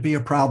it shouldn't be a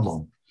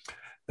problem.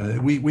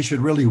 We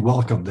should really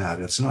welcome that.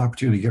 It's an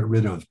opportunity to get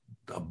rid of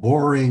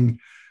boring,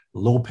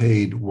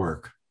 low-paid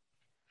work.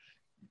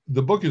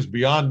 The book is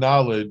Beyond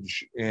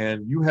Knowledge,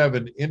 and you have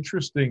an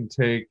interesting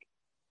take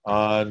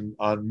on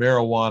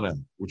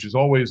marijuana, which is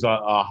always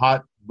a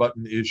hot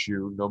button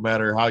issue, no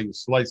matter how you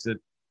slice it.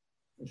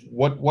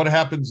 What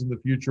happens in the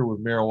future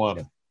with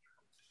marijuana?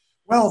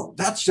 Well,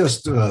 that's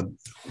just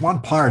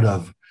one part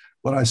of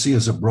what I see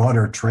as a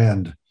broader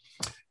trend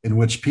in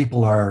which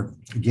people are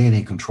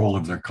gaining control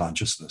of their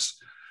consciousness.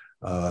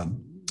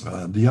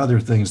 The other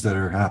things that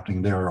are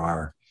happening there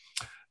are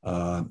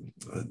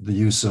the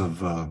use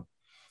of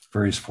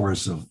various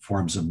forms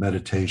of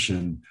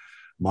meditation,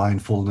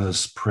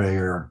 mindfulness,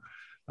 prayer,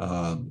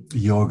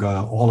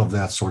 yoga, all of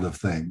that sort of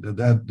thing.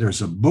 That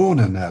there's a boon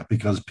in that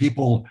because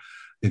people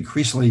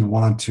increasingly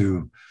want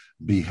to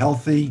be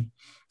healthy,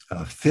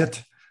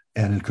 fit,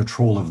 and in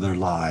control of their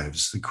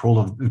lives,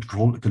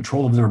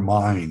 control of their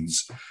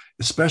minds,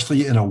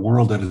 especially in a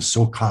world that is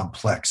so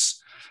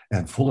complex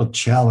and full of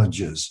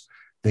challenges.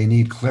 They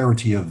need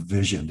clarity of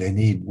vision. They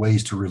need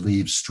ways to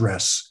relieve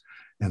stress.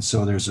 And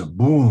so there's a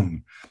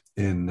boon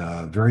in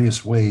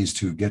various ways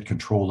to get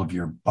control of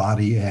your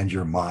body and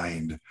your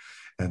mind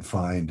and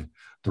find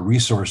the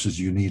resources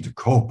you need to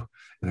cope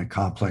in a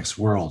complex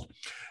world.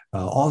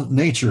 All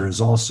nature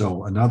is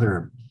also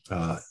another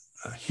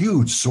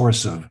huge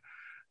source of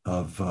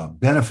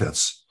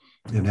benefits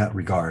in that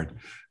regard.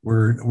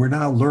 We're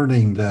now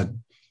learning that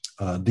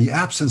the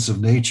absence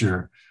of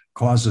nature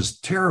causes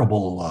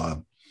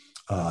terrible,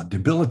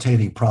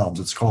 debilitating problems.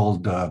 It's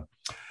called,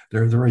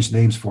 there are various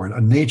names for it,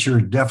 a nature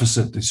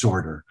deficit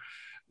disorder,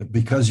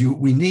 because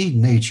we need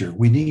nature.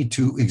 We need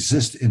to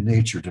exist in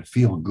nature to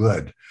feel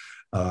good,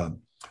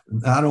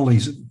 not only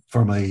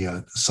from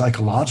a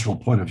psychological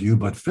point of view,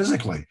 but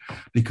physically,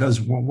 because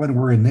when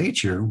we're in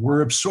nature,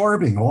 we're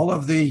absorbing all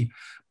of the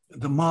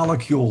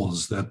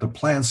molecules that the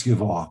plants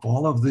give off,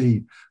 all of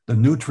the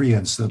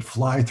nutrients that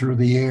fly through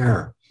the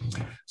air.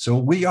 So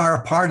we are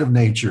a part of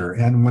nature.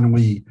 And when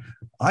we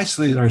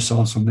isolate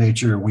ourselves from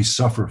nature, we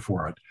suffer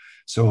for it.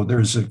 So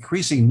there's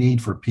increasing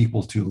need for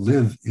people to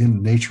live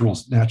in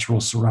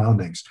natural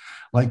surroundings.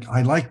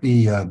 I like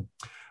the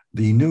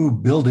new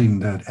building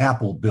that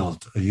Apple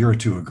built a year or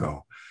two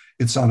ago.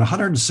 It's on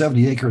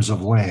 170 acres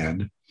of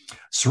land,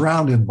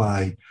 surrounded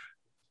by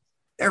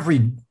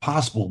every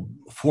possible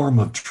form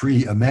of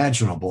tree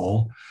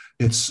imaginable.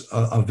 It's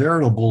a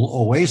veritable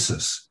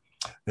oasis.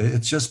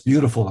 It's just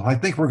beautiful. I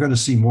think we're going to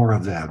see more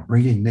of that,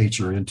 bringing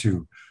nature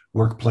into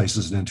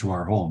workplaces and into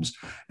our homes.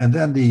 And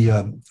then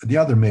the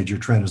other major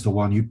trend is the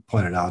one you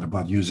pointed out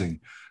about using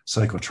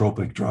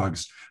psychotropic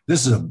drugs.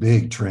 This is a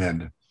big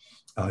trend.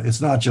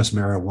 It's not just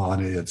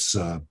marijuana. It's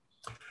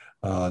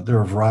there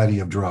are a variety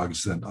of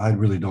drugs that I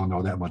really don't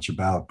know that much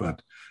about,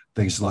 but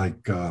things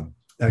like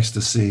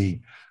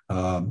ecstasy,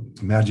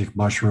 magic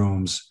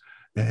mushrooms,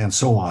 and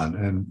so on.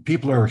 And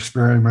people are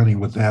experimenting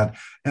with that.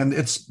 And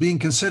it's being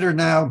considered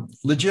now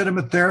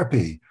legitimate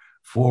therapy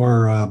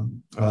for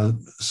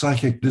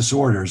psychic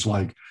disorders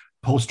like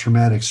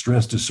post-traumatic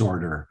stress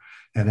disorder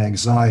and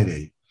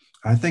anxiety.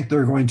 I think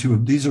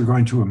these are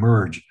going to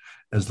emerge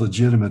as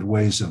legitimate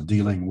ways of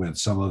dealing with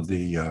some of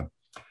the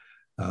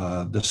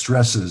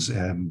stresses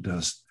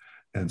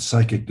and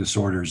psychic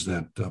disorders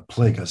that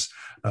plague us.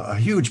 A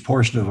huge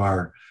portion of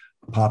our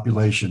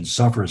population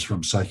suffers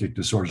from psychic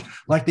disorders,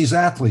 like these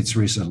athletes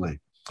recently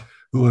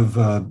who have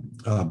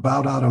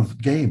bowed out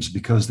of games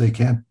because they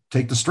can't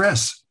take the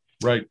stress.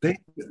 Right.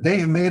 They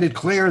have made it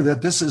clear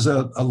that this is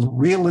a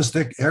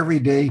realistic,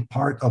 everyday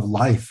part of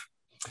life,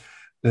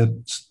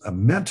 that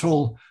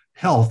mental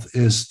health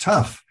is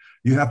tough.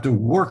 You have to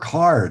work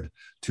hard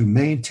to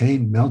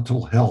maintain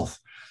mental health.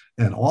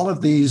 And all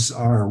of these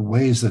are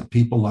ways that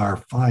people are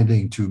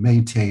finding to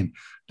maintain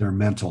their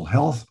mental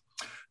health,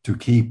 to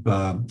keep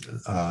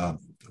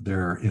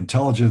their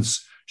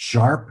intelligence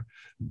sharp,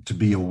 to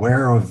be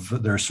aware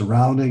of their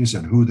surroundings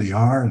and who they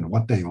are and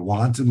what they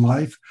want in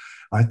life.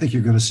 I think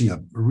you're going to see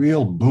a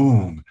real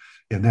boom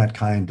in that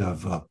kind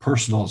of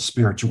personal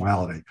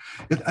spirituality.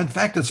 In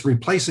fact, it's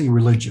replacing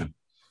religion.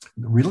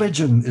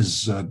 Religion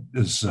is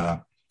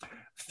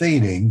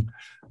fading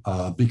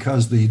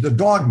because the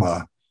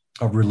dogma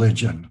of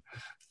religion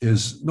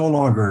is no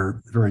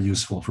longer very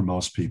useful for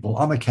most people.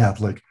 I'm a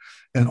Catholic,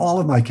 and all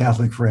of my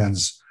Catholic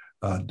friends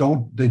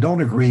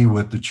don't agree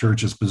with the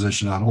church's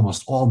position on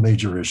almost all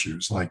major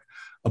issues like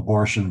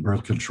abortion,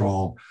 birth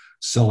control,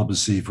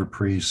 celibacy for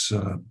priests,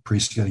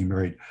 priests getting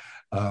married.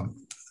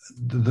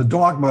 The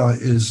dogma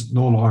is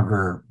no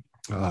longer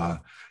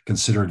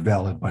considered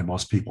valid by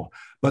most people.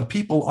 But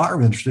people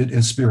are interested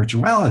in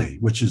spirituality,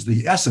 which is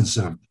the essence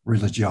of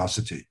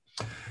religiosity.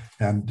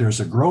 And there's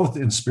a growth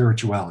in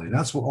spirituality.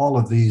 That's what all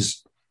of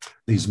these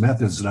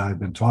methods that I've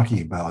been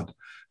talking about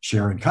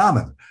share in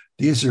common.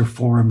 These are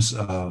forms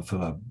of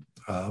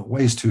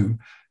ways to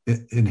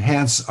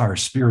enhance our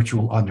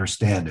spiritual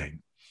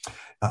understanding.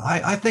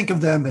 I think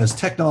of them as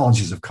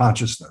technologies of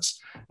consciousness.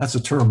 That's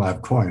a term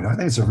I've coined. I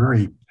think it's a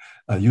very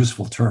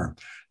useful term.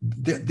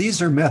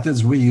 These are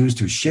methods we use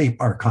to shape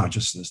our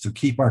consciousness, to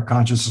keep our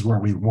consciousness where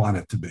we want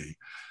it to be,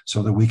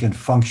 so that we can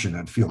function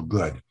and feel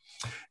good.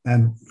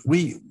 And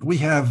we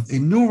have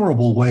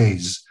innumerable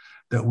ways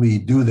that we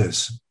do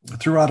this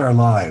throughout our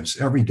lives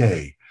every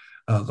day.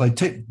 Like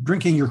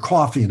drinking your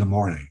coffee in the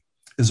morning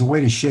is a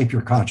way to shape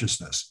your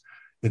consciousness.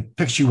 It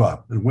picks you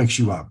up, it wakes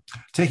you up.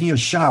 Taking a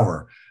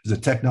shower is a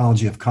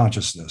technology of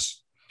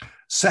consciousness.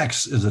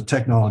 Sex is a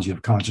technology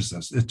of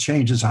consciousness. It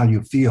changes how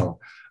you feel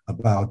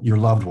about your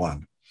loved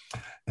one.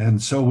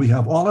 And so we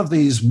have all of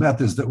these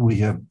methods that we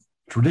have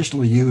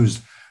traditionally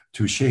used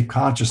to shape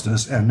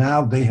consciousness, and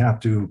now they have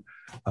to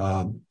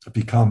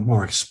become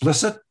more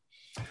explicit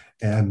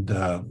and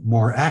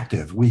more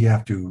active. We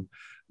have to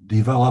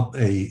develop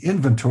an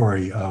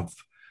inventory of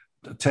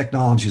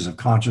technologies of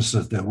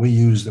consciousness that we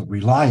use, that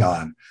rely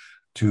on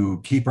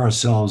to keep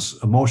ourselves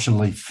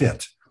emotionally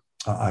fit,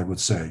 I would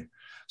say.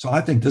 So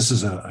I think this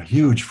is a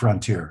huge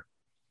frontier.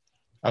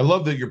 I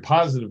love that you're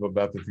positive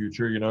about the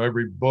future. You know,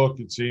 every book,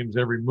 it seems,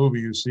 every movie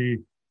you see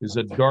is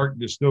a dark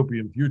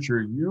dystopian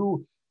future.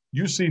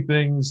 You see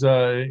things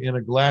in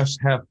a glass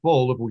half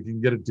full, if we can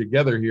get it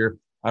together here.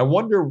 I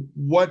wonder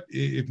what,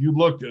 if you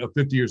look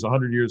 50 years,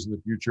 100 years in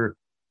the future,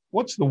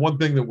 what's the one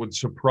thing that would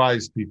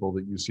surprise people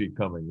that you see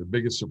coming, the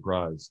biggest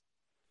surprise?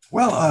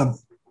 Well,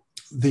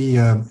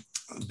 the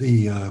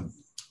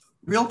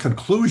real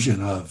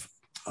conclusion of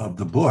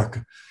the book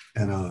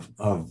and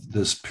of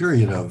this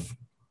period of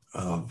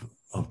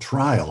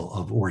trial,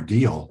 of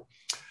ordeal,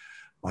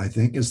 I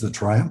think, is the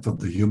triumph of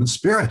the human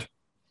spirit.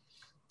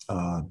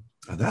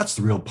 That's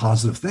the real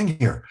positive thing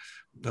here.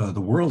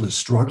 The world is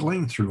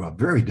struggling through a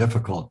very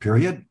difficult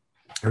period.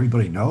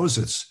 Everybody knows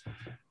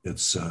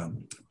it's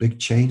big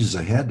changes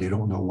ahead. They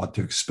don't know what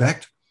to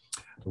expect.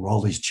 There are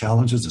all these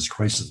challenges, this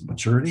crisis of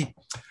maturity.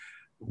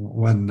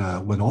 When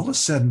all is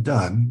said and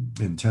done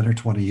in 10 or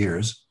 20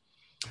 years,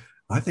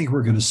 I think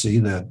we're going to see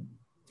that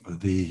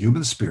the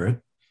human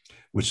spirit,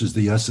 which is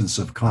the essence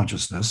of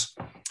consciousness,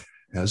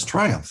 has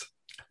triumphed.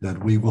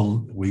 That we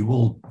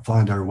will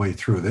find our way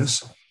through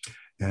this,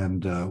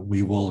 and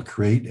we will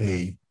create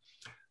a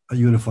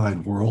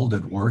unified world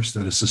that works,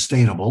 that is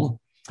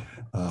sustainable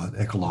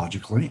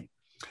ecologically.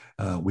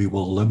 We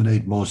will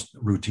eliminate most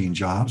routine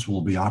jobs.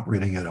 We'll be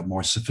operating at a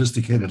more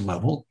sophisticated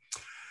level.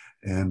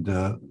 And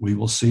we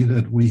will see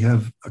that we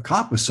have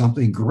accomplished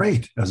something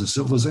great as a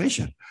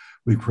civilization.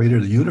 We've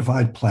created a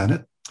unified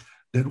planet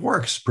that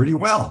works pretty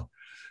well.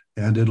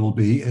 And it'll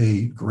be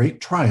a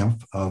great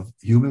triumph of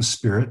human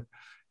spirit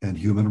and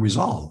human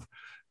resolve.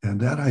 And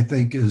that, I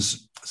think,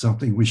 is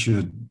something we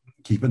should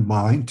keep in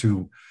mind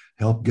to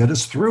help get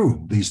us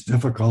through these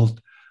difficult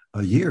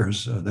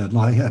years that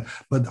lie ahead.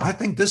 But I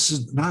think this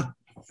is not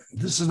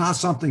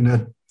something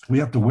that we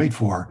have to wait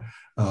for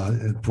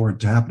it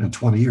to happen in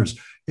 20 years.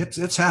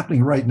 It's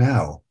happening right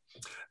now.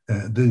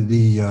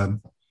 The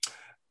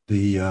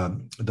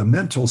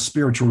mental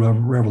spiritual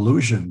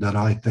revolution that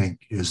I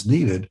think is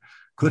needed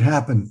could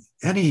happen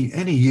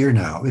any year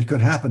now. It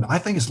could happen. I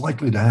think it's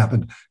likely to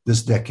happen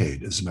this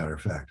decade, as a matter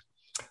of fact,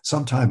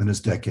 sometime in this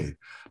decade,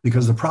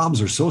 because the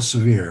problems are so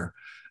severe,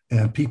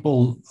 and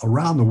people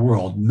around the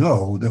world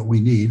know that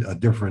we need a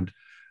different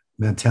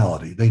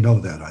mentality. They know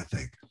that, I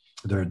think.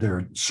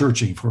 They're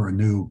searching for a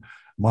new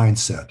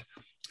mindset,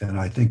 and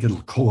I think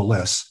it'll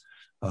coalesce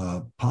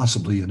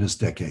possibly in this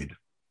decade.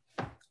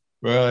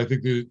 Well, I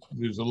think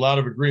there's a lot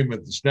of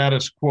agreement. The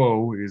status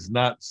quo is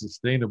not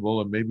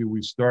sustainable, and maybe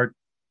we start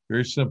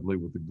very simply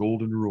with the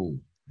golden rule.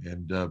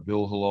 And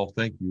Bill Halal,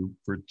 thank you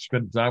for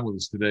spending time with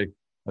us today.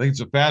 I think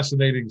it's a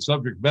fascinating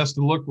subject. Best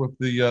of luck with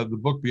the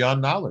book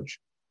Beyond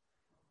Knowledge.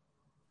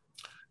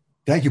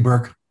 Thank you,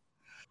 Burke.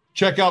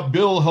 Check out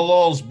Bill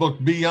Halal's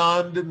book,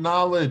 Beyond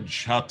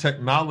Knowledge, How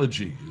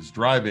Technology is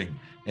Driving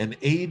an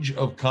Age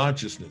of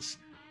Consciousness.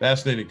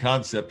 Fascinating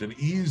concept, an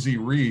easy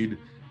read,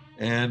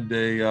 and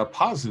a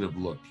positive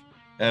look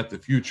at the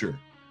future.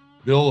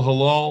 Bill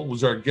Halal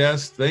was our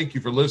guest. Thank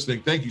you for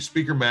listening. Thank you,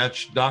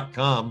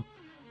 SpeakerMatch.com,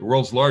 the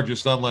world's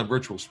largest online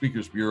virtual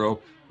speakers bureau,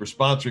 for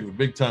sponsoring the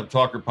Big Time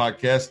Talker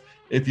podcast.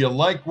 If you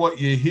like what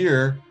you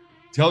hear,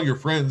 tell your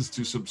friends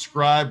to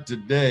subscribe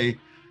today,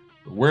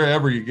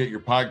 wherever you get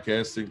your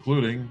podcasts,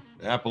 including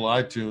Apple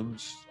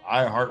iTunes,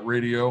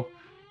 iHeartRadio,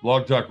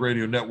 Blog Talk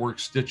Radio Network,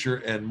 Stitcher,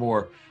 and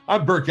more.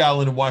 I'm Burke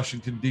Allen in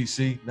Washington,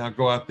 D.C. Now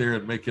go out there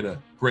and make it a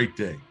great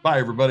day. Bye,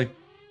 everybody.